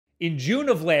In June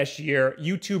of last year,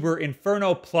 YouTuber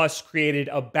Inferno Plus created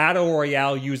a battle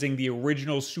royale using the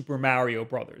original Super Mario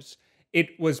Bros.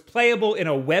 It was playable in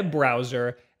a web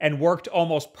browser and worked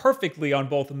almost perfectly on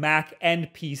both Mac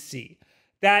and PC.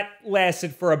 That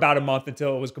lasted for about a month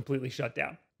until it was completely shut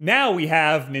down. Now we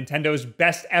have Nintendo's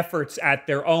best efforts at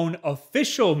their own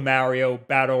official Mario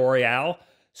Battle Royale,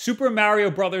 Super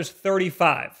Mario Bros.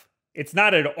 35. It's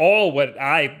not at all what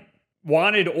I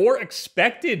wanted or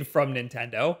expected from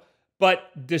Nintendo,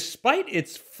 but despite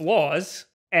its flaws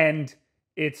and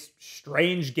its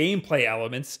strange gameplay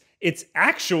elements, it's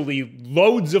actually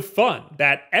loads of fun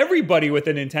that everybody with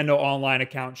a Nintendo Online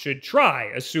account should try,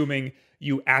 assuming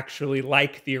you actually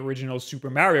like the original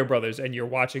Super Mario Bros. And you're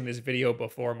watching this video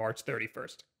before March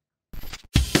 31st.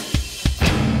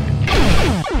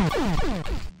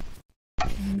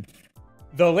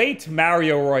 The late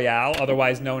Mario Royale,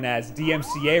 otherwise known as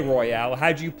DMCA Royale,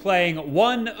 had you playing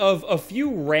one of a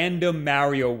few random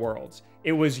Mario worlds.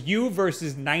 It was you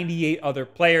versus 98 other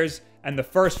players, and the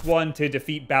first one to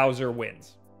defeat Bowser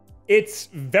wins. It's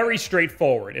very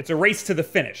straightforward. It's a race to the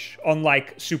finish.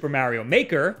 Unlike Super Mario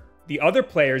Maker, the other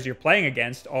players you're playing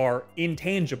against are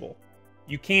intangible.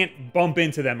 You can't bump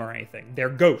into them or anything. They're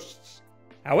ghosts.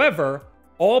 However,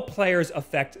 all players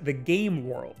affect the game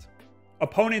world.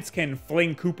 Opponents can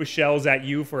fling Koopa shells at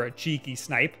you for a cheeky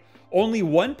snipe. Only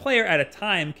one player at a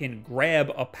time can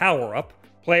grab a power-up.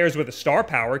 Players with a star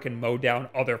power can mow down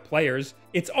other players.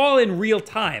 It's all in real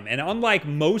time, and unlike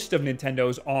most of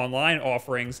Nintendo's online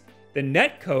offerings, the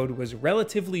netcode was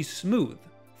relatively smooth.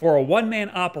 For a one-man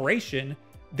operation,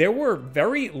 there were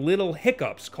very little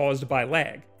hiccups caused by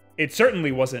lag. It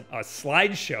certainly wasn't a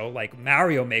slideshow like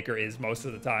Mario Maker is most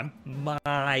of the time.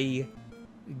 My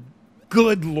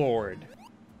good lord.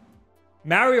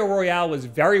 Mario Royale was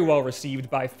very well received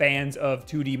by fans of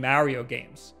 2D Mario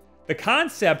games. The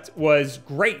concept was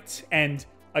great, and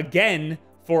again,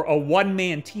 for a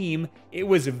one-man team, it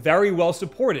was very well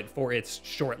supported for its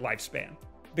short lifespan.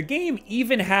 The game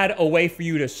even had a way for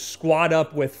you to squad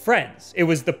up with friends. It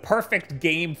was the perfect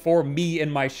game for me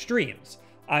and my streams.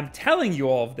 I'm telling you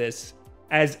all of this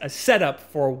as a setup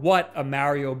for what a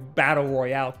Mario Battle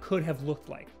Royale could have looked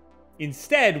like.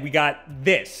 Instead, we got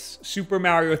this, Super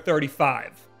Mario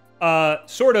 35, a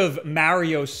sort of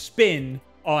Mario spin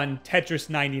on Tetris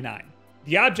 99.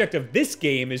 The object of this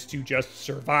game is to just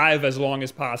survive as long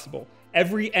as possible.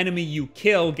 Every enemy you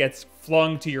kill gets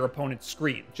flung to your opponent's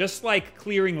screen, just like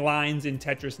clearing lines in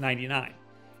Tetris 99.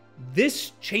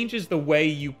 This changes the way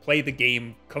you play the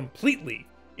game completely.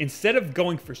 Instead of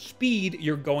going for speed,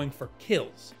 you're going for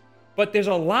kills. But there's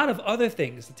a lot of other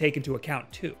things to take into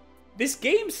account too. This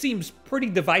game seems pretty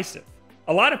divisive.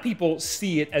 A lot of people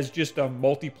see it as just a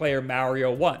multiplayer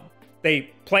Mario 1.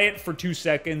 They play it for 2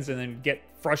 seconds and then get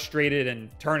frustrated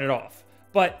and turn it off.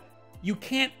 But you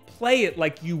can't play it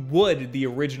like you would the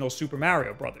original Super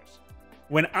Mario Bros.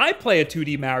 When I play a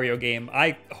 2D Mario game,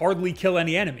 I hardly kill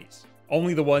any enemies,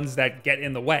 only the ones that get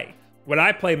in the way. When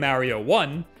I play Mario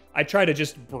 1, I try to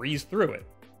just breeze through it.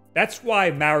 That's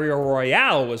why Mario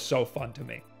Royale was so fun to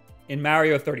me. In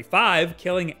Mario 35,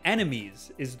 killing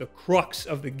enemies is the crux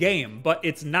of the game, but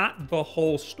it's not the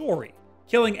whole story.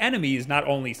 Killing enemies not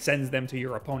only sends them to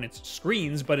your opponent's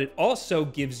screens, but it also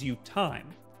gives you time.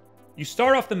 You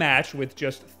start off the match with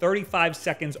just 35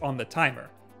 seconds on the timer,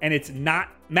 and it's not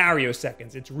Mario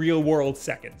seconds, it's real-world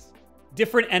seconds.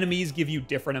 Different enemies give you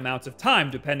different amounts of time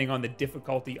depending on the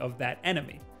difficulty of that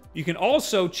enemy. You can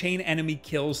also chain enemy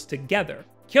kills together.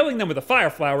 Killing them with a Fire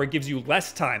Flower gives you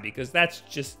less time because that's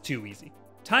just too easy.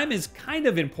 Time is kind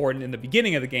of important in the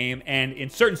beginning of the game and in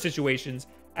certain situations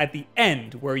at the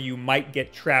end where you might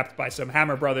get trapped by some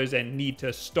Hammer Brothers and need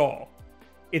to stall.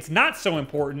 It's not so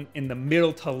important in the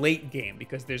middle to late game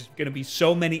because there's going to be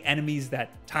so many enemies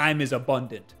that time is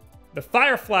abundant. The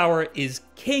Fire Flower is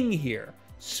king here.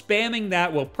 Spamming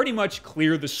that will pretty much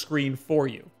clear the screen for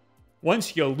you.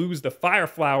 Once you lose the Fire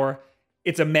Flower,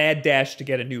 it's a mad dash to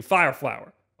get a new Fire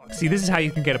Flower. See, this is how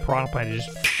you can get a piranha plant to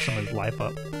just f somebody's life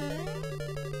up.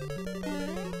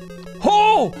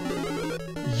 Oh!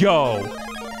 Yo!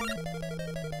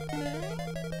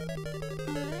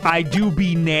 I do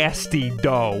be nasty,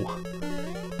 though.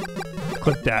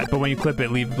 Clip that, but when you clip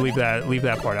it, leave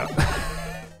that part out.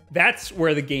 That's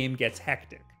where the game gets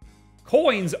hectic.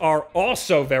 Coins are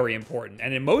also very important,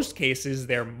 and in most cases,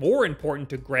 they're more important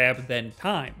to grab than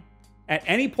time. At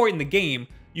any point in the game,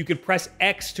 you could press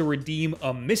X to redeem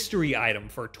a mystery item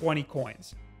for 20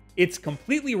 coins. It's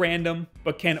completely random,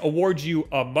 but can award you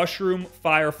a mushroom,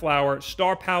 fire flower,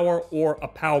 star power, or a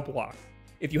POW block.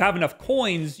 If you have enough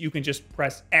coins, you can just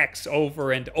press X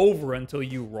over and over until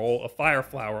you roll a fire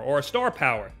flower or a star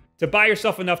power to buy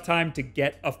yourself enough time to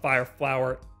get a fire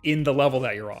flower in the level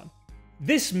that you're on.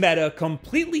 This meta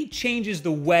completely changes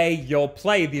the way you'll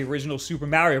play the original Super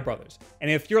Mario Bros.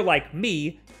 And if you're like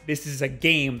me, this is a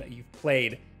game that you've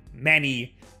played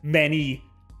many, many,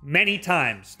 many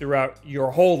times throughout your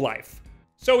whole life.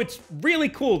 So it's really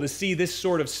cool to see this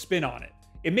sort of spin on it.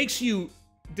 It makes you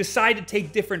decide to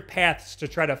take different paths to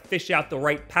try to fish out the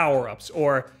right power-ups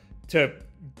or to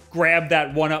grab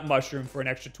that 1-up mushroom for an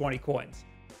extra 20 coins.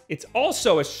 It's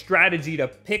also a strategy to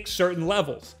pick certain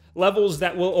levels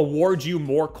that will award you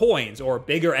more coins or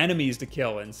bigger enemies to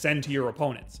kill and send to your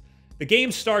opponents. The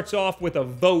game starts off with a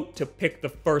vote to pick the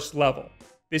first level.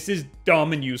 This is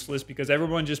dumb and useless because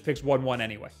everyone just picks 1-1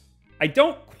 anyway. I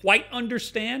don't quite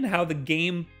understand how the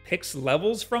game picks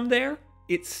levels from there.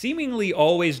 It seemingly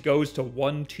always goes to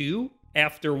 1-2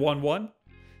 after 1-1.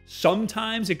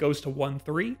 Sometimes it goes to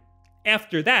 1-3.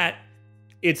 After that,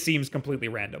 it seems completely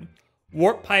random.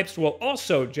 Warp pipes will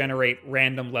also generate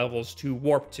random levels to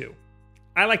warp to.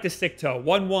 I like to stick to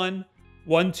 1-1,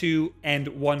 1-2, and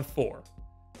 1-4.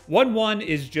 1-1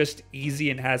 is just easy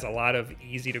and has a lot of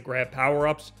easy to grab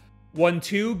power-ups.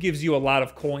 1-2 gives you a lot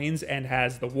of coins and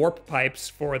has the warp pipes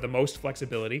for the most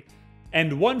flexibility.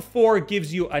 And 1-4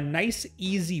 gives you a nice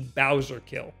easy Bowser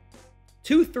kill.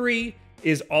 2-3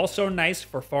 is also nice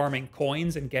for farming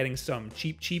coins and getting some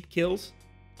cheap kills.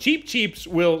 Cheap cheeps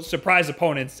will surprise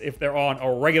opponents if they're on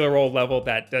a regular old level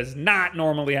that does not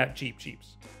normally have cheap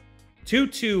cheeps.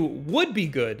 2-2 would be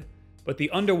good, but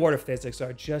the underwater physics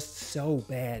are just so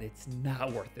bad it's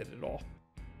not worth it at all.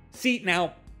 See,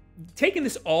 now, taking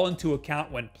this all into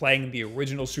account when playing the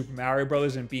original Super Mario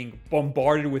Bros. And being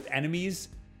bombarded with enemies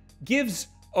gives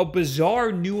a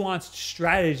bizarre, nuanced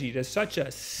strategy to such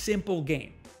a simple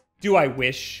game. Do I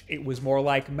wish it was more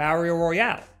like Mario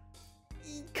Royale?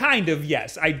 Kind of,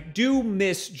 yes. I do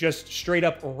miss just straight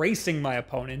up racing my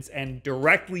opponents and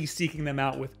directly seeking them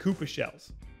out with Koopa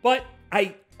shells. But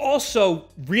I also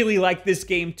really like this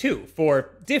game too,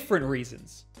 for different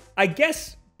reasons. I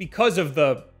guess because of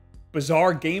the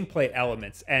bizarre gameplay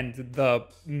elements and the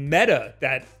meta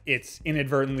that it's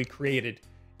inadvertently created,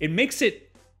 it makes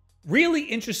it really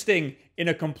interesting in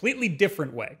a completely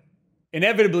different way.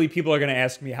 Inevitably, people are going to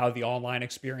ask me how the online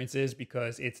experience is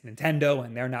because it's Nintendo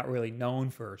and they're not really known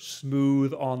for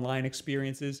smooth online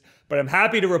experiences. But I'm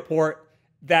happy to report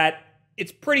that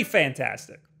it's pretty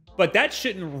fantastic. But that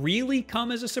shouldn't really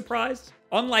come as a surprise.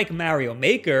 Unlike Mario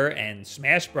Maker and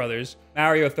Smash Bros.,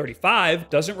 Mario 35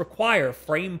 doesn't require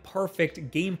frame-perfect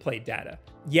gameplay data.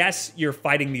 Yes, you're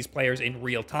fighting these players in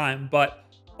real time, but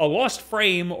a lost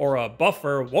frame or a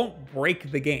buffer won't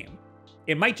break the game.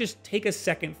 It might just take a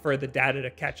second for the data to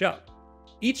catch up.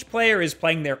 Each player is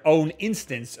playing their own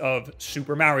instance of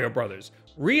Super Mario Bros.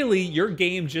 Really, your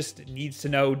game just needs to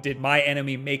know, did my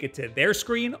enemy make it to their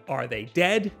screen? Are they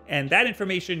dead? And that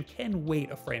information can wait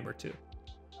a frame or two.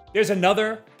 There's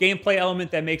another gameplay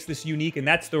element that makes this unique, and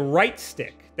that's the right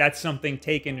stick. That's something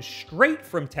taken straight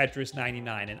from Tetris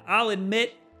 99, and I'll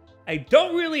admit, I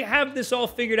don't really have this all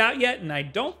figured out yet, and I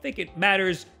don't think it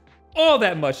matters all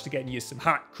that much to getting you some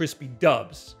hot, crispy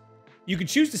dubs. You can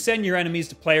choose to send your enemies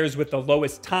to players with the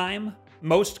lowest time,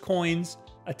 most coins,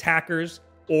 attackers,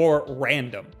 or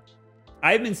random.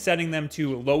 I've been setting them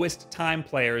to lowest time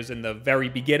players in the very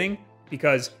beginning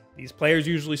because these players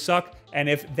usually suck, and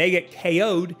if they get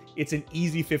KO'd, it's an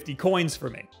easy 50 coins for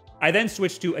me. I then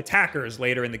switch to attackers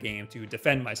later in the game to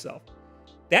defend myself.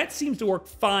 That seems to work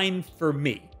fine for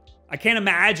me. I can't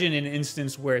imagine an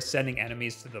instance where sending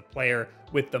enemies to the player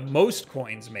with the most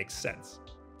coins makes sense.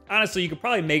 Honestly, you could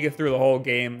probably make it through the whole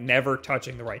game never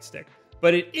touching the right stick.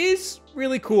 But it is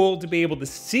really cool to be able to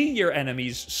see your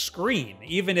enemy's screen,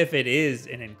 even if it is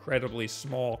an incredibly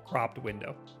small cropped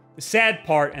window. The sad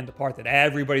part, and the part that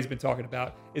everybody's been talking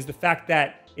about, is the fact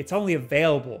that it's only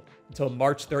available until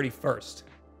March 31st.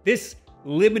 This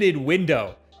limited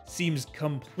window seems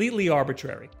completely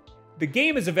arbitrary. The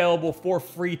game is available for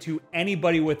free to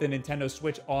anybody with a Nintendo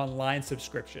Switch Online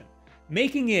subscription.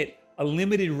 Making it a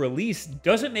limited release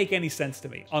doesn't make any sense to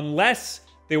me, unless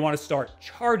they want to start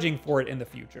charging for it in the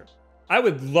future. I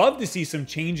would love to see some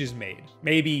changes made,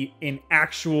 maybe an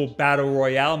actual Battle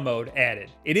Royale mode added.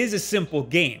 It is a simple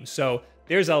game, so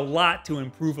there's a lot to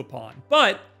improve upon,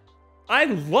 but I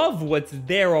love what's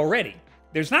there already.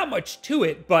 There's not much to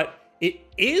it, but it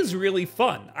is really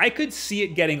fun. I could see it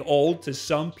getting old to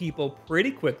some people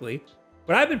pretty quickly,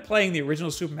 but I've been playing the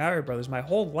original Super Mario Bros. My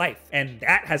whole life, and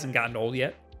that hasn't gotten old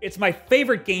yet. It's my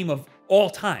favorite game of all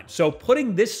time, so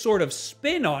putting this sort of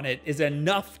spin on it is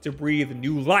enough to breathe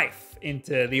new life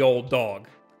into the old dog.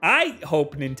 I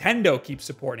hope Nintendo keeps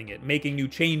supporting it, making new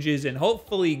changes, and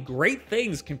hopefully great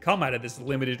things can come out of this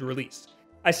limited release.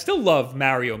 I still love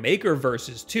Mario Maker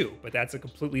Versus 2, but that's a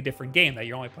completely different game that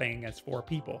you're only playing against 4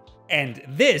 people. And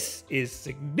this is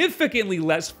significantly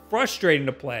less frustrating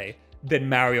to play than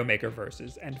Mario Maker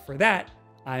Versus, and for that,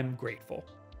 I'm grateful.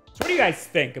 So what do you guys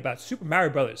think about Super Mario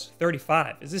Bros.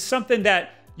 35? Is this something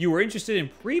that you were interested in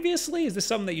previously? Is this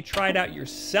something that you tried out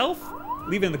yourself?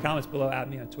 Leave it in the comments below, at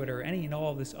me on Twitter, or any and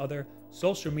all of this other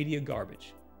social media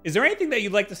garbage. Is there anything that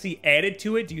you'd like to see added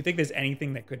to it? Do you think there's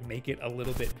anything that could make it a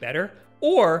little bit better?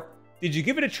 Or did you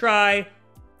give it a try,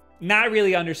 not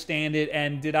really understand it,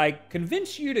 and did I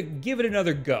convince you to give it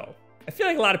another go? I feel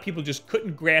like a lot of people just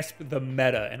couldn't grasp the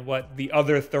meta and what the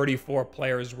other 34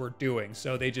 players were doing,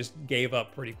 so they just gave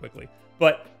up pretty quickly.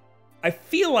 But I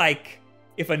feel like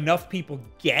if enough people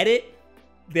get it,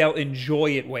 they'll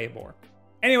enjoy it way more.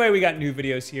 Anyway, we got new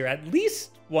videos here at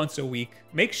least once a week.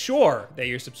 Make sure that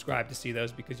you're subscribed to see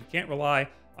those because you can't rely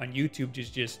on YouTube to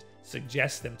just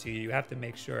suggest them to you. You have to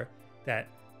make sure that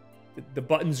the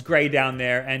button's gray down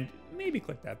there and maybe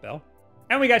click that bell.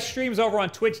 And we got streams over on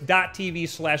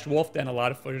twitch.tv/Wulff. A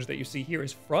lot of footage that you see here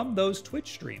is from those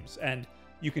Twitch streams. And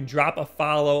you can drop a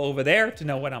follow over there to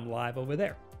know when I'm live over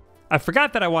there. I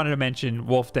forgot that I wanted to mention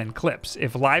Wulff Den clips.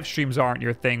 If live streams aren't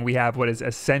your thing, we have what is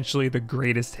essentially the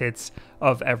greatest hits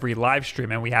of every live stream,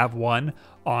 and we have one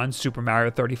on Super Mario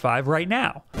 35 right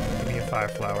now. Give me a fire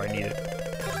flower, I need it.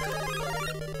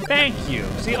 Thank you.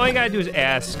 See, all you gotta do is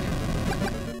ask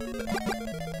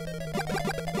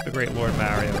the great Lord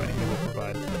Mario, and he will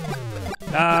provide.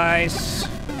 Nice.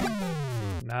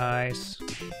 Nice.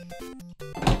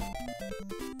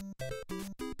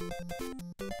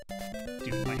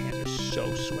 Dude, my hands are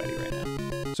so sweaty right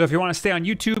now. So if you want to stay on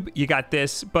YouTube, you got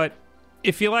this. But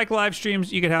if you like live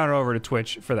streams, you can head over to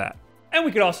Twitch for that. And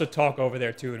we could also talk over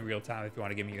there too in real time if you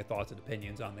want to give me your thoughts and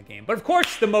opinions on the game. But of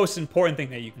course, the most important thing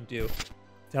that you can do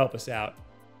to help us out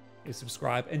is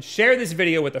subscribe and share this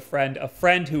video with a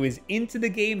friend who is into the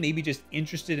game, maybe just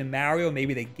interested in Mario.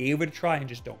 Maybe they gave it a try and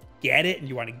just don't get it and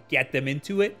you want to get them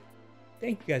into it.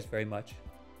 Thank you guys very much.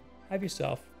 Have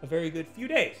yourself a very good few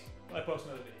days when I post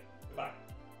another video. Goodbye.